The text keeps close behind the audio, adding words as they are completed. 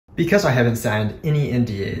Because I haven't signed any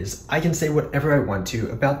NDAs, I can say whatever I want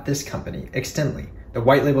to about this company, Extendly, the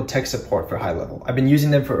white label tech support for HighLevel. I've been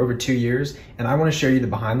using them for over 2 years, and I want to show you the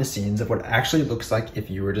behind the scenes of what it actually looks like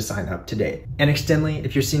if you were to sign up today. And Extendly,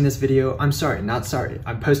 if you're seeing this video, I'm sorry, not sorry.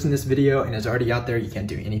 I'm posting this video and it's already out there, you can't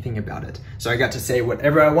do anything about it. So I got to say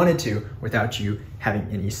whatever I wanted to without you having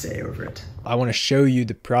any say over it. I want to show you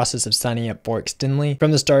the process of signing up for Extendly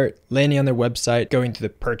from the start, landing on their website, going through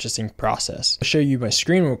the purchasing process. I'll show you my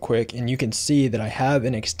screen real quick and you can see that I have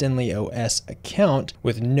an Extendly OS account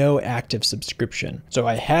with no active subscription. So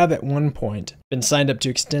I have at one point been signed up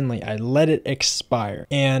to Extendly, I let it expire,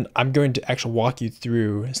 and I'm going to actually walk you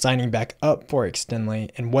through signing back up for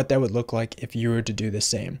Extendly and what that would look like if you were to do the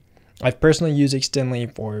same. I've personally used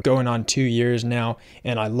Extendly for going on 2 years now,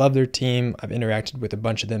 and I love their team. I've interacted with a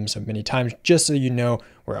bunch of them so many times, just so you know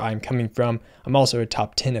where I'm coming from. I'm also a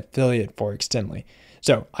top 10 affiliate for Extendly.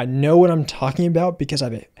 So I know what I'm talking about because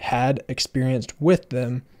I've had experience with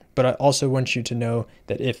them, but I also want you to know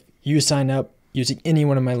that if you sign up using any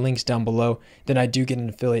one of my links down below, then I do get an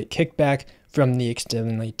affiliate kickback from the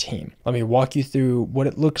Extendly team. Let me walk you through what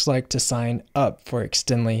it looks like to sign up for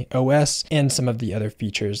Extendly OS and some of the other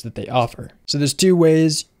features that they offer. So there's 2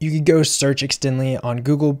 ways. You could go search Extendly on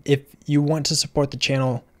Google. If you want to support the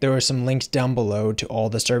channel, there are some links down below to all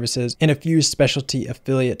the services and a few specialty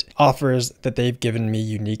affiliate offers that they've given me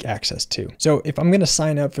unique access to. So if I'm going to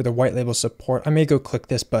sign up for the white label support, I may go click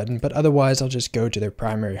this button, but otherwise I'll just go to their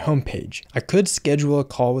primary homepage. I could schedule a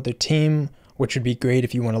call with their team, which would be great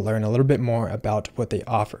if you want to learn a little bit more about what they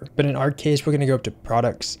offer. But in our case, we're going to go up to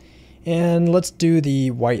products and let's do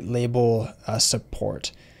the white label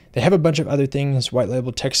support. They have a bunch of other things, white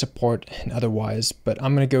label tech support and otherwise, but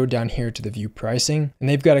I'm going to go down here to the view pricing, and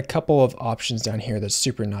they've got a couple of options down here that's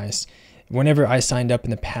super nice. Whenever I signed up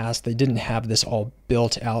in the past, they didn't have this all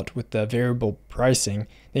built out with the variable pricing.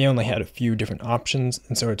 They only had a few different options,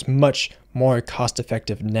 and so it's much more cost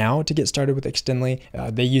effective now to get started with Extendly.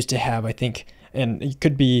 They used to have, I think, and I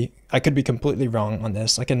could be completely wrong on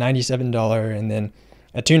this, like a $97 and then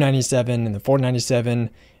a $297 and the $497,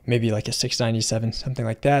 maybe like a $697, something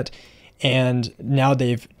like that. And now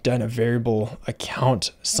they've done a variable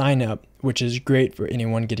account sign up, which is great for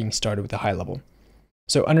anyone getting started with a HighLevel.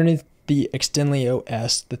 So underneath the Extendly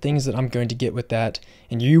OS, the things that I'm going to get with that,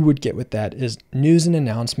 and you would get with that, is news and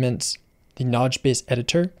announcements, the knowledge base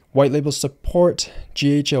editor, white label support,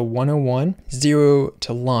 GHL 101, 0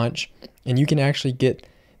 to launch, and you can actually get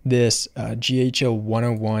this GHL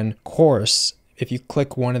 101 course. If you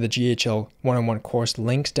click one of the GHL 101 course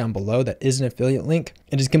links down below, that is an affiliate link.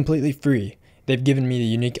 It is completely free. They've given me the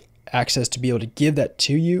unique access to be able to give that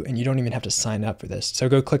to you, and you don't even have to sign up for this. So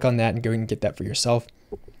go click on that and go and get that for yourself.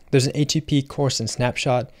 There's an A2P course and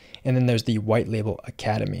snapshot, and then there's the White Label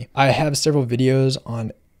Academy. I have several videos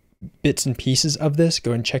on bits and pieces of this.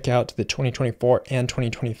 Go and check out the 2024 and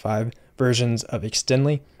 2025 versions of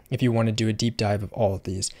Extendly if you want to do a deep dive of all of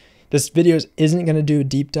these. This video isn't going to do a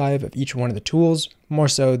deep dive of each one of the tools, more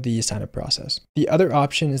so the sign-up process. The other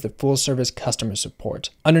option is the full service customer support.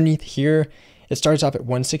 Underneath here, it starts off at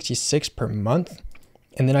 $166 per month.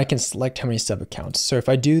 And then I can select how many sub accounts. So if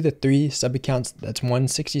I do the 3 sub accounts, that's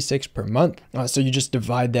 $166 per month. So you just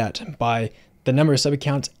divide that by the number of sub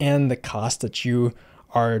accounts and the cost that you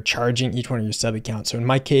are charging each one of your sub accounts. So in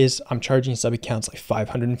my case, I'm charging sub accounts like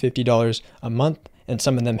 $550 a month, and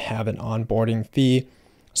some of them have an onboarding fee.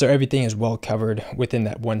 So everything is well covered within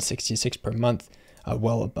that $166 per month,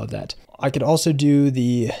 well above that. I could also do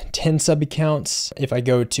the 10 sub accounts. If I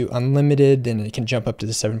go to unlimited, then it can jump up to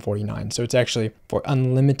the $749. So it's actually for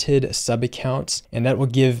unlimited sub accounts, and that will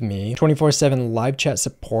give me 24/7 live chat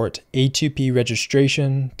support, A2P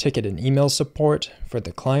registration, ticket and email support for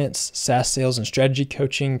the clients, SaaS sales and strategy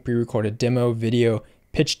coaching, pre-recorded demo, video,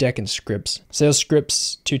 pitch deck and scripts, sales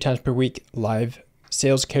scripts 2 times per week, live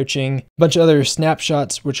sales coaching, a bunch of other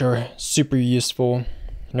snapshots, which are super useful,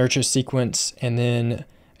 nurture sequence, and then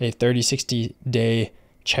a 30-60 day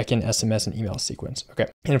check-in SMS and email sequence. Okay.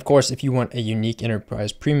 And of course, if you want a unique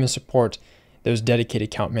enterprise premium support, those dedicated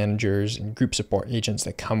account managers and group support agents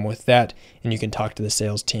that come with that, and you can talk to the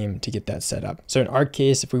sales team to get that set up. So in our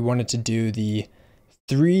case, if we wanted to do the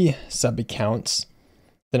 3 sub accounts,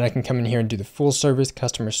 then I can come in here and do the full service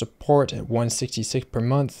customer support at $166 per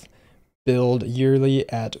month, billed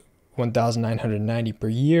yearly at $1,990 per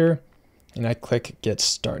year, and I click get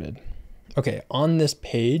started. Okay, on this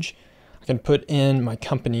page, I can put in my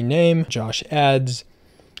company name, Josh Ads,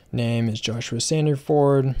 name is Joshua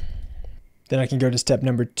Sanderford. Then I can go to step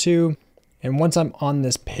number 2. And once I'm on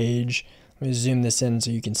this page, let me zoom this in so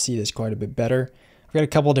you can see this quite a bit better. I've got a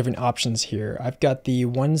couple different options here. I've got the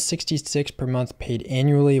 $166 per month paid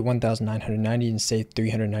annually, $1,990 and save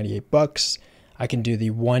 $398. I can do the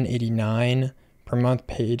 $189 per month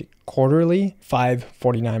paid quarterly,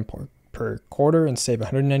 $549 per quarter and save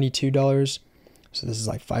 $192. So this is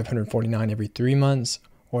like $549 every 3 months,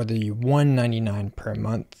 or the $199 per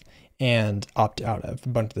month and opt out of a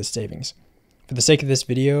bunch of the savings. For the sake of this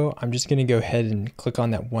video, I'm just going to go ahead and click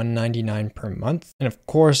on that $199 per month. And of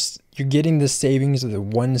course, you're getting the savings of the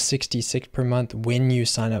 $166 per month when you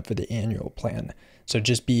sign up for the annual plan. So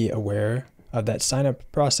just be aware of that sign up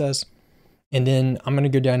process. And then I'm going to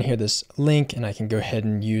go down here, this link, and I can go ahead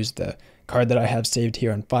and use the card that I have saved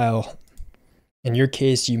here on file. In your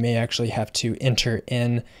case, you may actually have to enter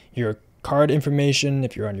in your card information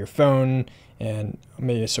if you're on your phone, and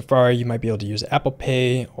maybe Safari, you might be able to use Apple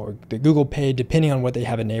Pay or the Google Pay, depending on what they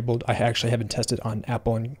have enabled. I actually haven't tested on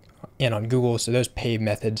Apple and on Google, so those pay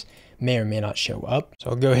methods may or may not show up.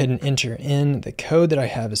 So I'll go ahead and enter in the code that I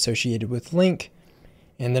have associated with link,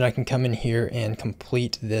 and then I can come in here and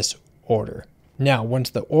complete this order. Now,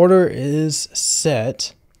 once the order is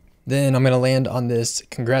set, then I'm going to land on this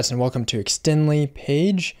congrats and welcome to Extendly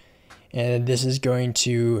page. And this is going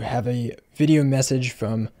to have a video message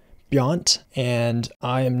from Beyond, and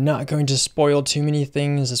I am not going to spoil too many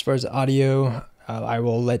things as far as audio. I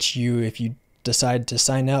will let you, if you decide to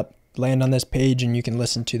sign up, land on this page and you can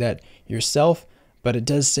listen to that yourself. But it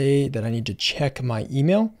does say that I need to check my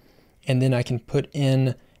email, and then I can put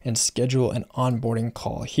in and schedule an onboarding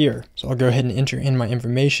call here. So I'll go ahead and enter in my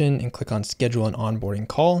information and click on schedule an onboarding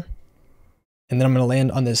call. And then I'm going to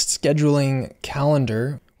land on this scheduling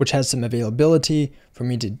calendar, which has some availability for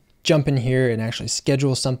me to jump in here and actually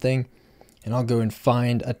schedule something. And I'll go and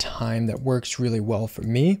find a time that works really well for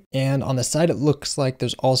me. And on the side, it looks like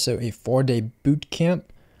there's also a 4-day boot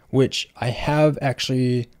camp, which I have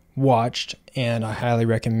actually watched, and I highly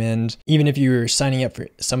recommend. Even if you're signing up for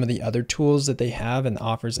some of the other tools that they have and the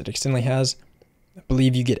offers that Extendly has, I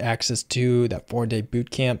believe you get access to that 4-day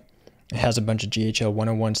boot camp. It has a bunch of GHL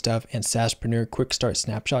 101 stuff and SaaSpreneur Quick Start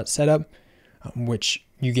Snapshot setup, which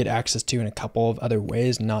you get access to in a couple of other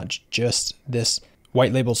ways, not just this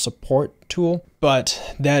white label support tool.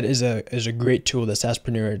 But that is a great tool, the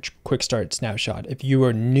SaaSpreneur Quick Start Snapshot. If you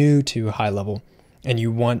are new to HighLevel and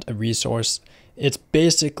you want a resource, it's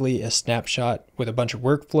basically a snapshot with a bunch of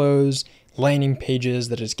workflows, landing pages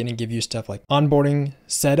that is going to give you stuff like onboarding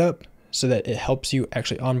setup so that it helps you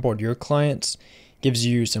actually onboard your clients, gives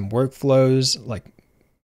you some workflows like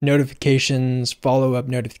notifications, follow-up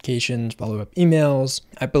emails.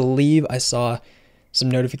 I believe I saw some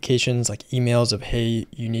notifications like emails of, hey,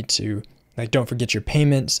 you need to, like, don't forget your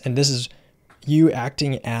payments. And this is you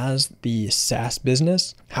acting as the SaaS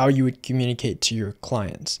business, how you would communicate to your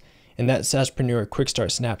clients. And that SaaSpreneur Quick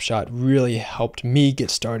Start Snapshot really helped me get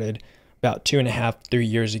started about 2.5, 3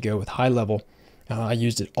 years ago with HighLevel. I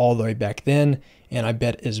used it all the way back then, and I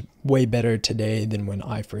bet is way better today than when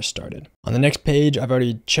I first started. On the next page, I've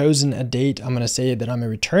already chosen a date. I'm going to say that I'm a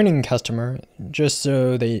returning customer just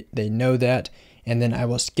so they know that, and then I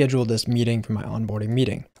will schedule this meeting for my onboarding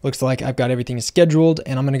meeting. Looks like I've got everything scheduled,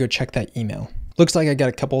 and I'm going to go check that email. Looks like I got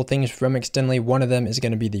a couple of things from Extendly. One of them is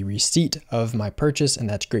going to be the receipt of my purchase, and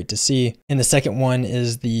that's great to see. And the second one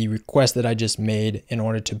is the request that I just made in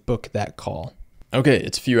order to book that call. Okay,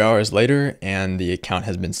 it's a few hours later and the account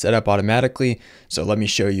has been set up automatically. So let me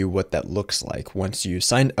show you what that looks like once you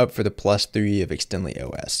signed up for the +3 of Extendly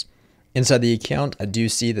OS. Inside the account, I do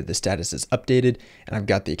see that the status is updated and I've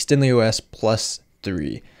got the Extendly OS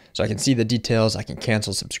 +3. So I can see the details, I can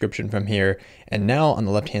cancel subscription from here. And now on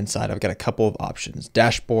the left-hand side, I've got a couple of options: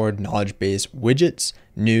 dashboard, knowledge base, widgets,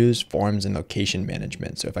 news, forms, and location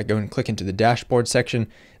management. So if I go and click into the dashboard section,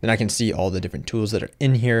 then I can see all the different tools that are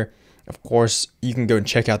in here. Of course, you can go and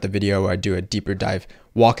check out the video where I do a deeper dive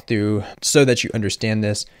walkthrough so that you understand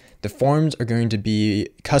this. The forms are going to be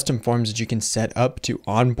custom forms that you can set up to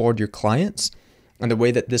onboard your clients. And the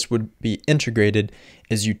way that this would be integrated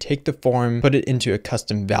is you take the form, put it into a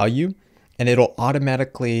custom value, and it'll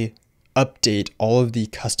automatically update all of the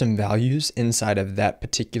custom values inside of that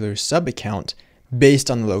particular sub account based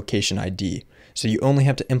on the location ID. So you only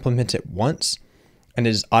have to implement it once, and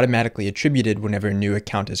it is automatically attributed whenever a new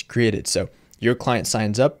account is created. So your client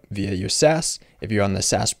signs up via your SaaS, if you're on the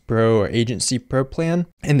SaaS Pro or Agency Pro plan,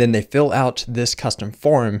 and then they fill out this custom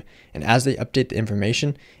form, and as they update the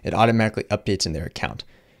information, it automatically updates in their account.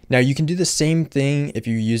 Now you can do the same thing if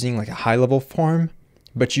you're using like a HighLevel form,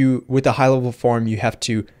 but with a HighLevel form, you have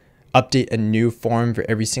to update a new form for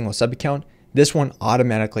every single sub account. This one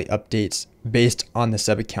automatically updates based on the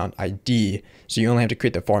sub account ID. So you only have to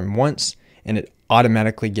create the form once, and it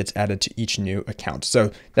automatically gets added to each new account.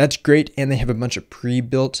 So that's great. And they have a bunch of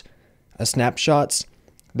pre-built snapshots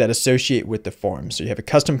that associate with the form. So you have a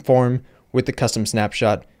custom form with the custom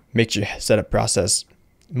snapshot, makes your setup process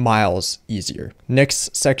miles easier.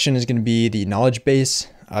 Next section is going to be the knowledge base.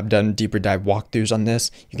 I've done deeper dive walkthroughs on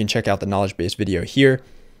this. You can check out the knowledge base video here.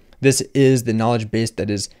 This is the knowledge base that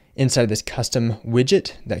is inside this custom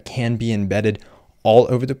widget that can be embedded all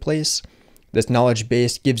over the place. This knowledge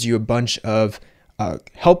base gives you a bunch of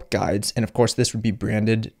help guides. And of course, this would be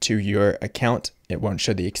branded to your account. It won't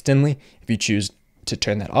show the extendly if you choose to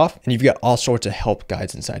turn that off. And you've got all sorts of help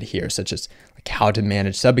guides inside here, such as like how to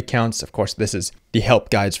manage sub accounts. Of course, this is the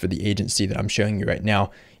help guides for the agency that I'm showing you right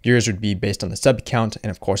now. Yours would be based on the sub account.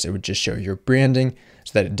 And of course, it would just show your branding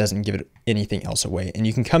so that it doesn't give it anything else away. And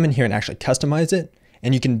you can come in here and actually customize it.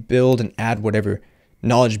 And you can build and add whatever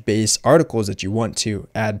knowledge base articles that you want to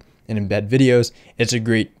add and embed videos. It's a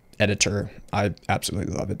great editor. I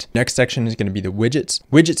absolutely love it. Next section is going to be the widgets.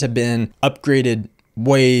 Widgets have been upgraded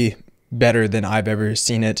way better than I've ever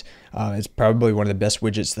seen it. It's probably one of the best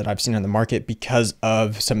widgets that I've seen on the market because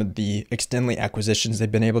of some of the Extendly acquisitions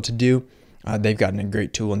they've been able to do. They've gotten a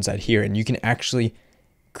great tool inside here, and you can actually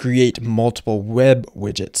create multiple web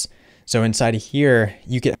widgets. So inside of here,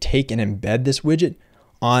 you can take and embed this widget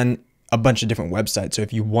on a bunch of different websites. So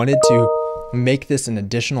if you wanted to make this an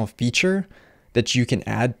additional feature that you can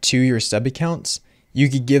add to your sub accounts, you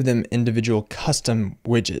could give them individual custom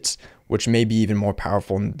widgets, which may be even more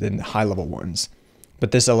powerful than the high level ones.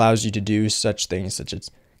 But this allows you to do such things such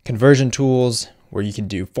as conversion tools, where you can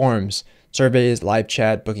do forms, surveys, live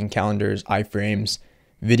chat, booking calendars, iframes,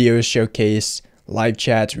 videos showcase, live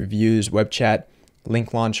chats, reviews, web chat,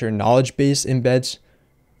 link launcher, knowledge base embeds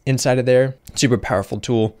inside of there. Super powerful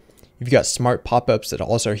tool. You've got smart pop-ups that are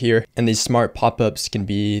also here. And these smart pop-ups can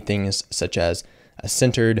be things such as a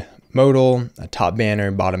centered modal, a top banner,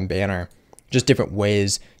 bottom banner, just different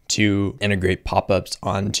ways to integrate pop-ups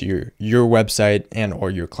onto your website and or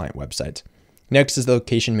your client websites. Next is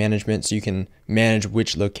location management. So you can manage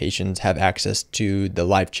which locations have access to the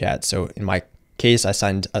live chat. So in my case, I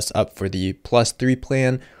signed us up for the +3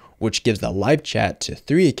 plan, which gives the live chat to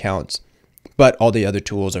 3 accounts. But all the other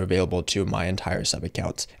tools are available to my entire sub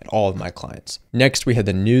accounts and all of my clients. Next, we have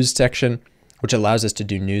the news section, which allows us to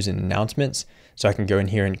do news and announcements. So I can go in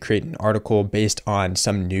here and create an article based on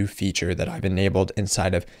some new feature that I've enabled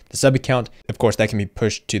inside of the sub account. Of course, that can be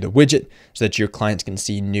pushed to the widget so that your clients can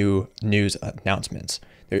see new news announcements.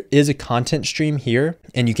 There is a content stream here,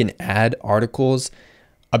 and you can add articles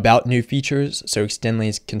about new features. So Extendly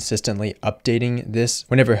is consistently updating this.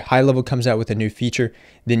 Whenever GoHighLevel comes out with a new feature,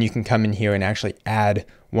 then you can come in here and actually add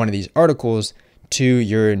one of these articles to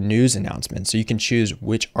your news announcement. So you can choose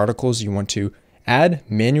which articles you want to add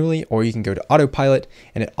manually, or you can go to autopilot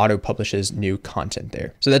and it auto publishes new content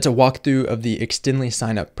there. So that's a walkthrough of the Extendly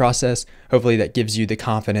sign up process. Hopefully that gives you the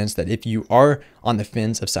confidence that if you are on the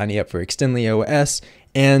fence of signing up for Extendly OS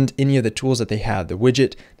and any of the tools that they have, the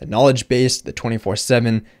widget, the knowledge base, the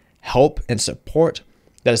 24/7 help and support,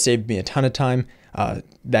 that has saved me a ton of time.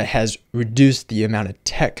 That has reduced the amount of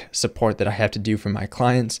tech support that I have to do for my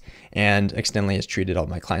clients, and Extendly has treated all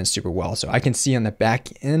my clients super well. So I can see on the back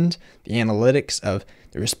end the analytics of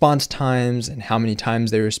the response times and how many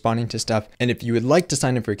times they're responding to stuff. And if you would like to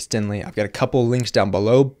sign up for Extendly, I've got a couple links down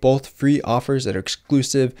below, both free offers that are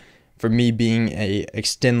exclusive for me being a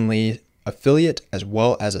Extendly affiliate as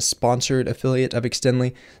well as a sponsored affiliate of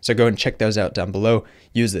Extendly. So go and check those out down below.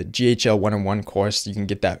 Use the GHL 101 course. You can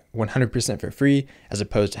get that 100% for free as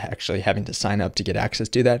opposed to actually having to sign up to get access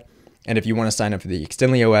to that. And if you want to sign up for the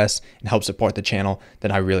Extendly OS and help support the channel,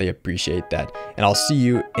 then I really appreciate that. And I'll see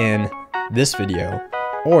you in this video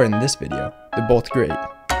or in this video. They're both great.